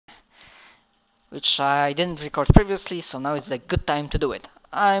which I didn't record previously, so now is a good time to do it.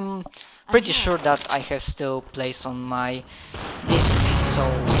 I'm pretty sure that I have still place on my disk, so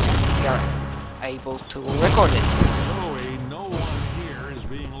we are able to record it. Zoe, no one here is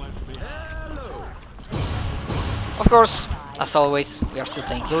being left behind. Of course, as always, we are still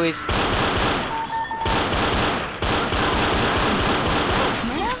playing Louis.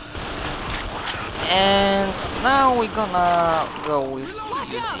 And now we're gonna go with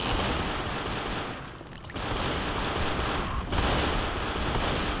Yuzi.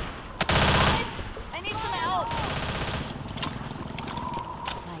 I need some help.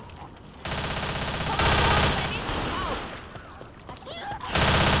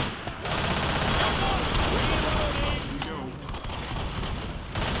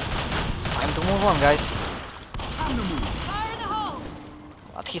 It's time to move on, guys. Fire in the hole.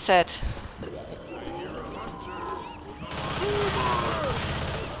 What he said.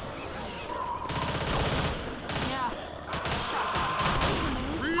 Yeah.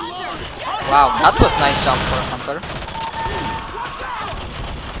 Wow, that was nice jump for a hunter.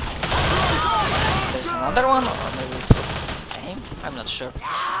 There's another one, or maybe it was the same? I'm not sure.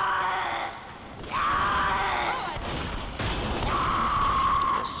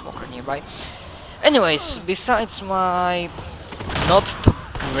 There's a smoker nearby. Anyways, besides my not too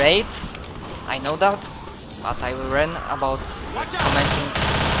great, I know that, but I will learn about commenting,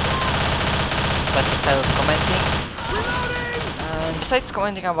 better style of commenting. And besides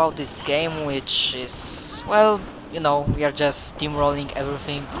commenting about this game, which is, well, you know, we are just steamrolling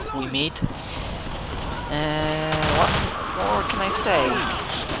everything we meet. What more can I say?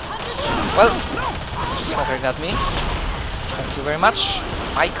 Well, smoker got me. Thank you very much.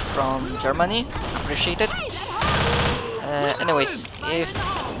 Mike from Germany, appreciate it. Anyways, if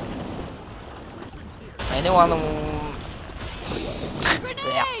anyone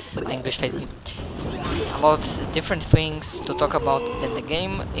yeah, my English failed me. About different things to talk about in the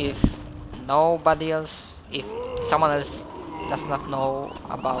game, if nobody else, if someone else does not know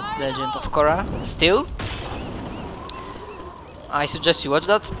about The Legend of Korra still, I suggest you watch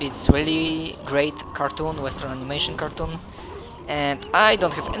that. It's really great cartoon, Western animation cartoon, and I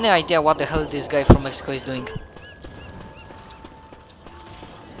don't have any idea what the hell this guy from Mexico is doing.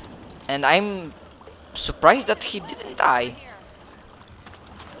 And I'm surprised that he didn't die.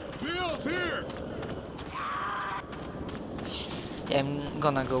 Bill's here. Yeah, I'm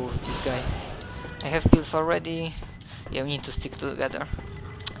gonna go with this guy. I have pills already. Yeah, we need to stick together.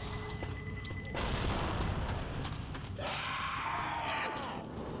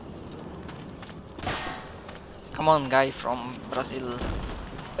 Come on, guy from Brazil.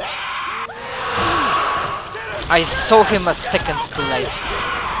 I saw him a second too late.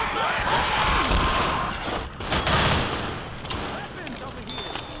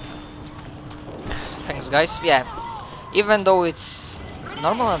 Thanks, guys. Yeah, even though it's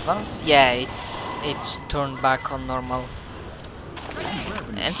normal advance, yeah, it's turned back on normal.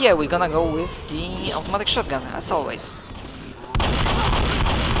 And yeah, we're gonna go with the automatic shotgun as always.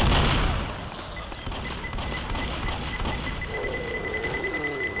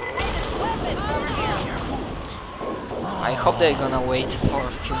 I hope they're gonna wait for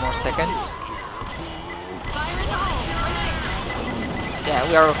a few more seconds. Fire in the hole. Yeah,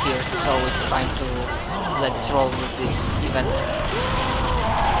 we are all here, so it's time to let's roll with this event.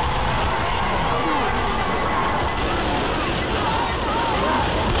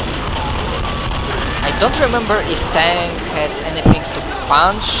 I don't remember if tank has anything to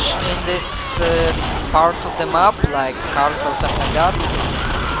punch in this part of the map, like cars or something like that.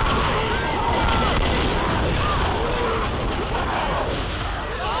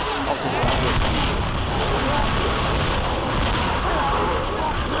 Oh, this is not good.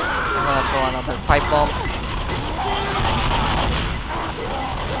 I'm gonna throw another pipe bomb.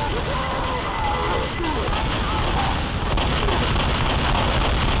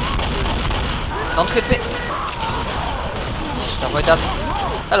 Don't hit me! Just avoid that.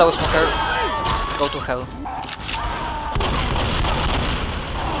 Hello, smoker. Go to hell.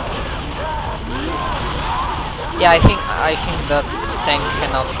 Yeah, I think that tank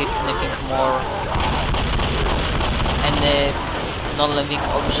cannot hit anything more. Any non-living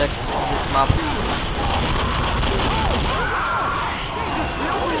objects on this map.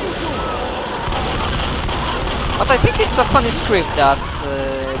 But I think it's a funny script that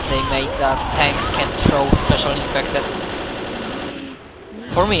they made that tank can throw special infected.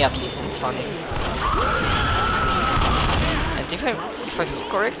 For me at least, it's funny. And if I see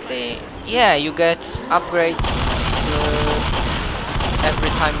correctly, yeah, you get upgrades every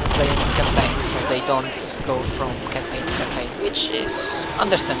time you play in campaign, so they don't go from campaign to campaign. which is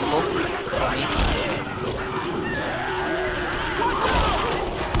understandable for me.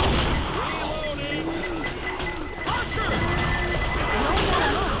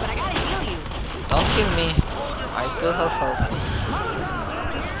 But I gotta heal you. Don't kill me. I still have health.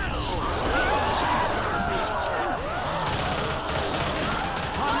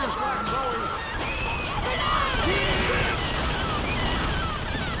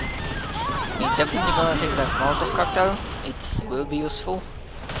 We definitely gonna take that Molotov cocktail. It will be useful.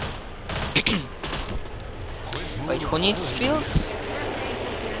 Wait, who needs pills?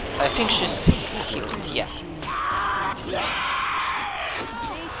 I think she's healed, yeah.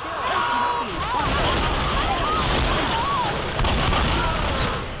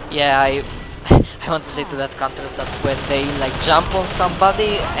 Yeah, I want to say to that counter that when they like jump on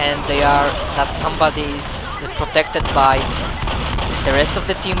somebody and that somebody is protected by the rest of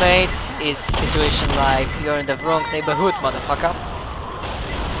the teammates, is situation like you're in the wrong neighborhood, motherfucker.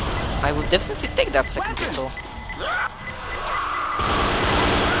 I would definitely take that second pistol.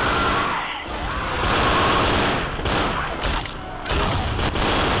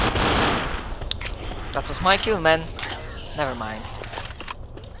 That was my kill, man. Never mind.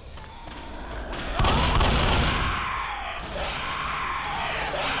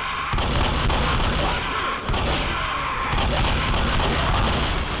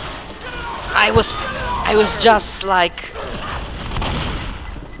 I was just like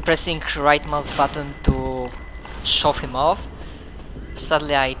pressing right mouse button to shove him off.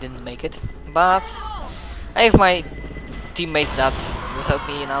 Sadly I didn't make it, but I have my teammate that will help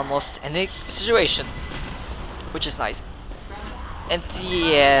me in almost any situation, which is nice. And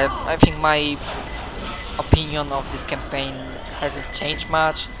yeah, I think my opinion of this campaign hasn't changed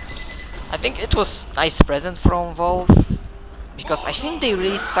much. I think it was nice present from Valve, because I think they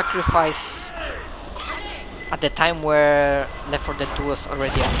really sacrificed at the time where Left 4 Dead 2 was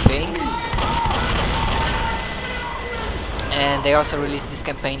already a thing. And they also released this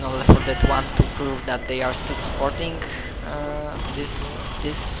campaign on Left 4 Dead 1 to prove that they are still supporting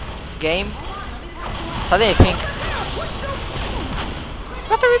this game. Sadly, I think...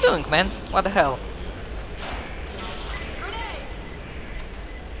 What are you doing, man? What the hell?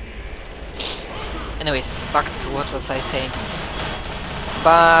 Anyways, back to what was I saying.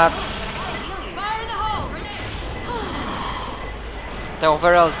 But Fire in the hole! the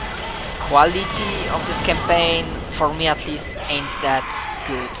overall quality of this campaign, for me at least, ain't that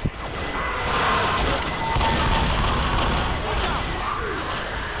good.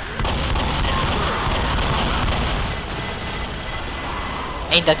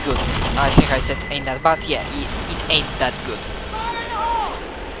 Ain't that good. I think I said ain't that, but yeah, it ain't that good.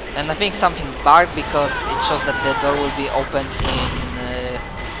 And I think something bugged because it shows that the door will be opened in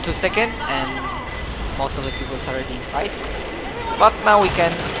 2 seconds and most of the people are already inside. But now we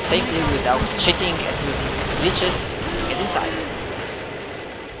can safely, without cheating and using glitches, get inside.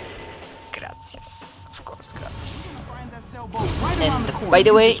 Gracias, of course, gracias. And by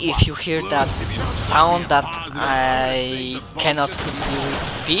the way, if you hear that sound that I cannot simply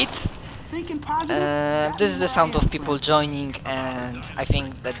repeat, this is the sound of people joining, and I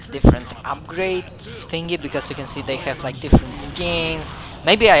think that different upgrades thingy, because you can see they have like different skins.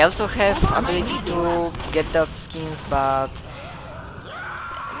 Maybe I also have ability to get that skins, but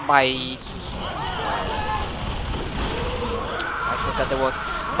by I forgot the word.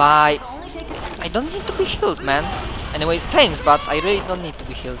 By I don't need to be healed, man. Anyway, thanks, but I really don't need to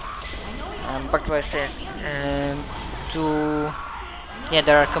be healed. Back to what I said. Yeah,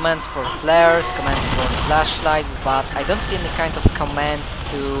 there are commands for flares, commands for flashlights, but I don't see any kind of command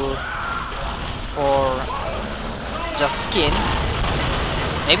for just skin.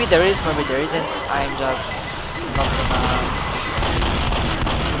 Maybe there is, maybe there isn't. I'm just not gonna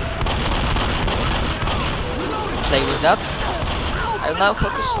play with that. I'll now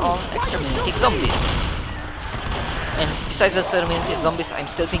focus on exterminating zombies. And besides exterminating zombies, I'm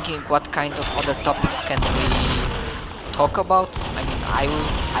still thinking what kind of other topics can we talk about. I mean,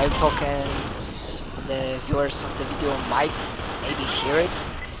 I'll talk, and the viewers of the video might maybe hear it.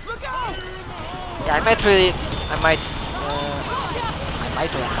 Yeah, I might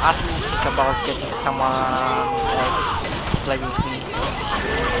ask think about getting someone else to play with me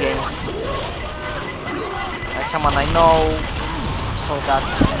these games, like someone I know, so that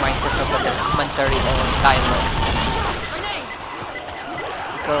we might have a better commentary or dialogue.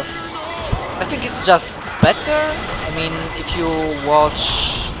 Because I think it's just better. I mean, if you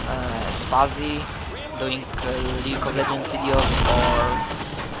watch Spazzy doing League of Legends videos,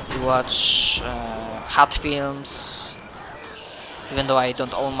 or you watch Hat Films, even though I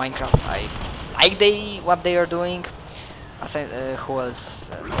don't own Minecraft, I like what they are doing. who else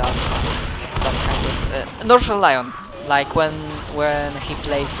does that kind of Northern Lion, like when he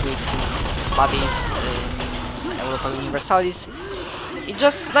plays with his buddies in Europa Universalis. It's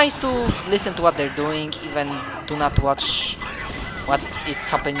just nice to listen to what they're doing, even do not watch what is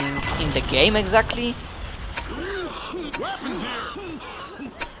happening in the game exactly.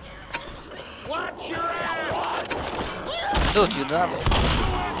 Dude, you do not.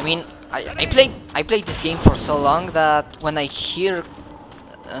 I mean, I played this game for so long that when I hear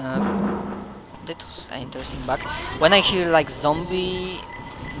that was an interesting bug. When I hear like zombie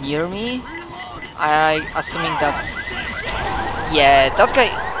near me, I assuming that yeah, that guy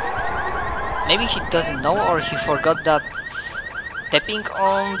maybe he doesn't know or he forgot that stepping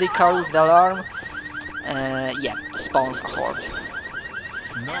on the car with the alarm yeah, spawns a horde.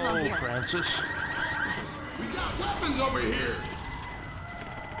 No, Francis. We got weapons over here.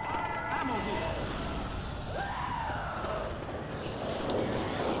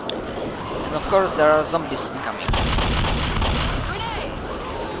 And of course there are zombies incoming.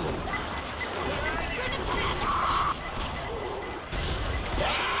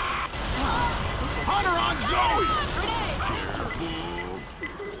 Hunter on Zoe.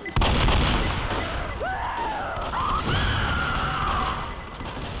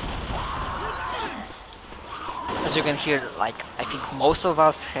 As you can hear, like, I think most of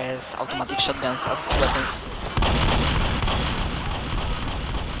us has automatic shotguns as weapons.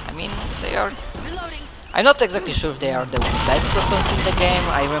 I mean, they are... I'm not exactly sure if they are the best weapons in the game.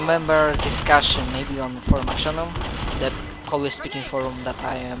 I remember discussion maybe on Forum Actionum, the always speaking forum that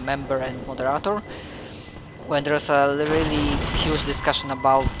I am a member and moderator, when there's a really huge discussion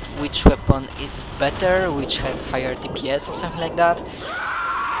about which weapon is better, which has higher DPS or something like that.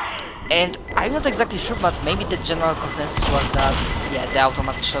 And I'm not exactly sure, but maybe the general consensus was that, yeah, the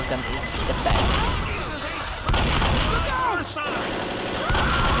automatic shotgun is the best.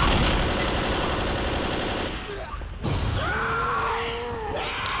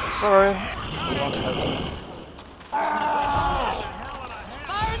 Sorry, we won't help you.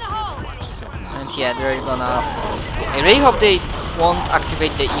 Fire in the hole! And yeah, they're gonna... I really hope they won't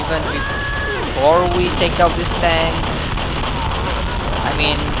activate the event before we take out this tank. I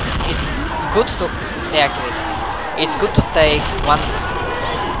mean, it's good to deactivate it. It's good to take one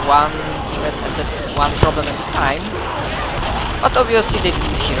event at one problem at a time. But obviously they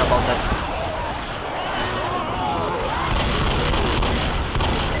didn't hear about that.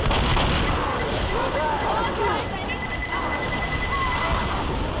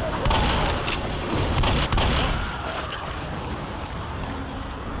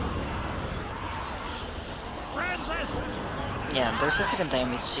 Yeah, there's a second time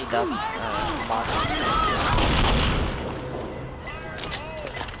we see that bug.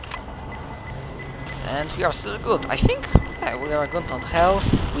 And we are still good. I think yeah, we are good on health.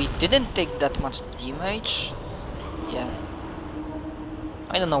 We didn't take that much damage. Yeah.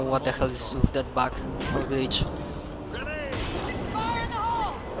 I don't know what the hell is with that bug or glitch.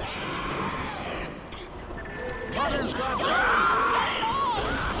 Fire in the hole!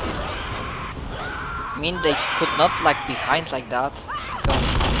 I mean, they could not lag behind like that, because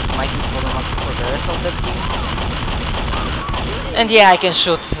it might be problematic for the rest of the team. And yeah, I can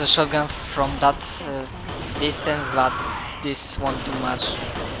shoot the shotgun from that distance, but this won't do much.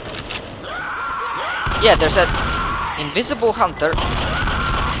 Yeah, there's that invisible hunter.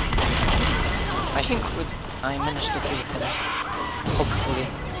 I think I managed to kill him, hopefully.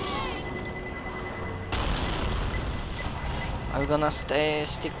 Are we gonna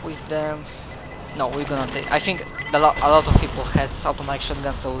stick with them? No, we're gonna take... I think a lot of people has automatic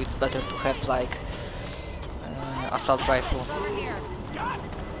shotguns, so it's better to have like assault rifle.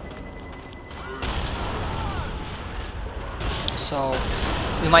 So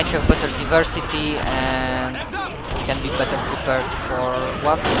we might have better diversity and we can be better prepared for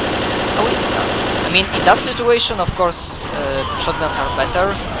what I mean, in that situation, of course, shotguns are better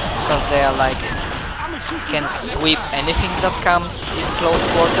because they are like can sweep anything that comes in close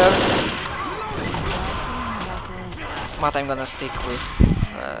quarters. But I'm gonna stick with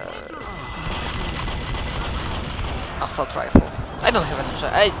assault rifle. I don't have any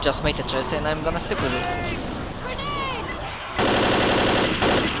choice. I just made a choice and I'm gonna stick with it.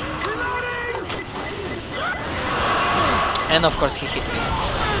 And of course he hit me.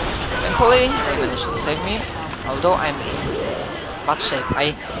 Thankfully, he managed to save me. Although I'm in bad shape.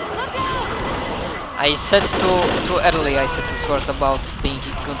 I said too early, I said these words about being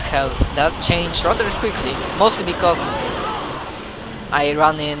in good health. That changed rather quickly, mostly because I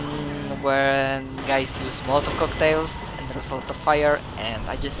run in when guys use Molotov cocktails and there's a lot of fire, and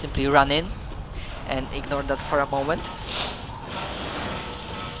I just simply run in and ignore that for a moment.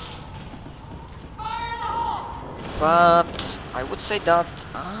 But I would say that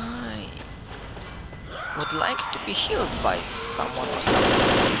I would like to be healed by someone or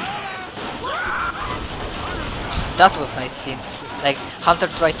something. That was nice scene. Like, Hunter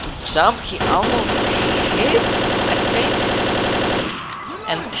tried to jump, he almost hit, I think,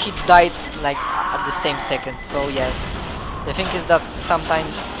 and he died like at the same second. So yes, the thing is that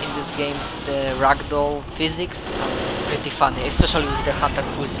sometimes in these games the ragdoll physics are pretty funny, especially with the Hunter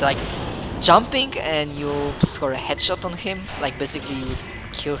who's like jumping and you score a headshot on him, like basically you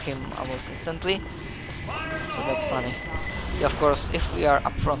kill him almost instantly. So that's funny. Yeah, of course, if we are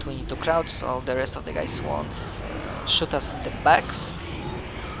up front we need to crouch, so the rest of the guys won't shoot us in the backs.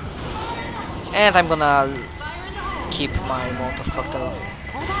 And I'm gonna keep my Molotov cocktail.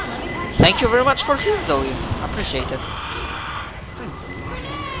 Thank you very much for heal, Zoe. Appreciate it.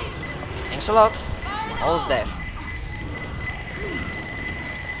 Thanks a lot. Almost death.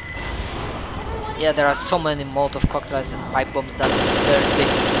 Yeah, there are so many Molotov cocktails and pipe bombs that there is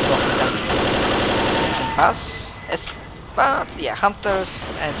basically nothing that can pass. But yeah, hunters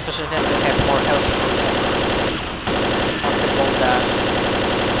and special hunters have more health, so yeah, it's possible that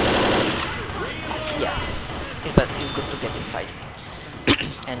it's good to get inside.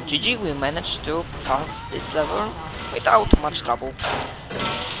 And GG, we managed to pass this level without much trouble.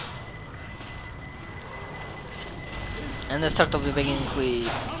 And the start of the beginning, we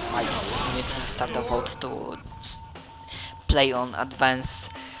might immediately start a vote to play on advanced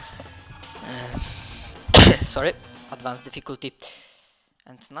sorry, advanced difficulty.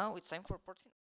 And now it's time for porting.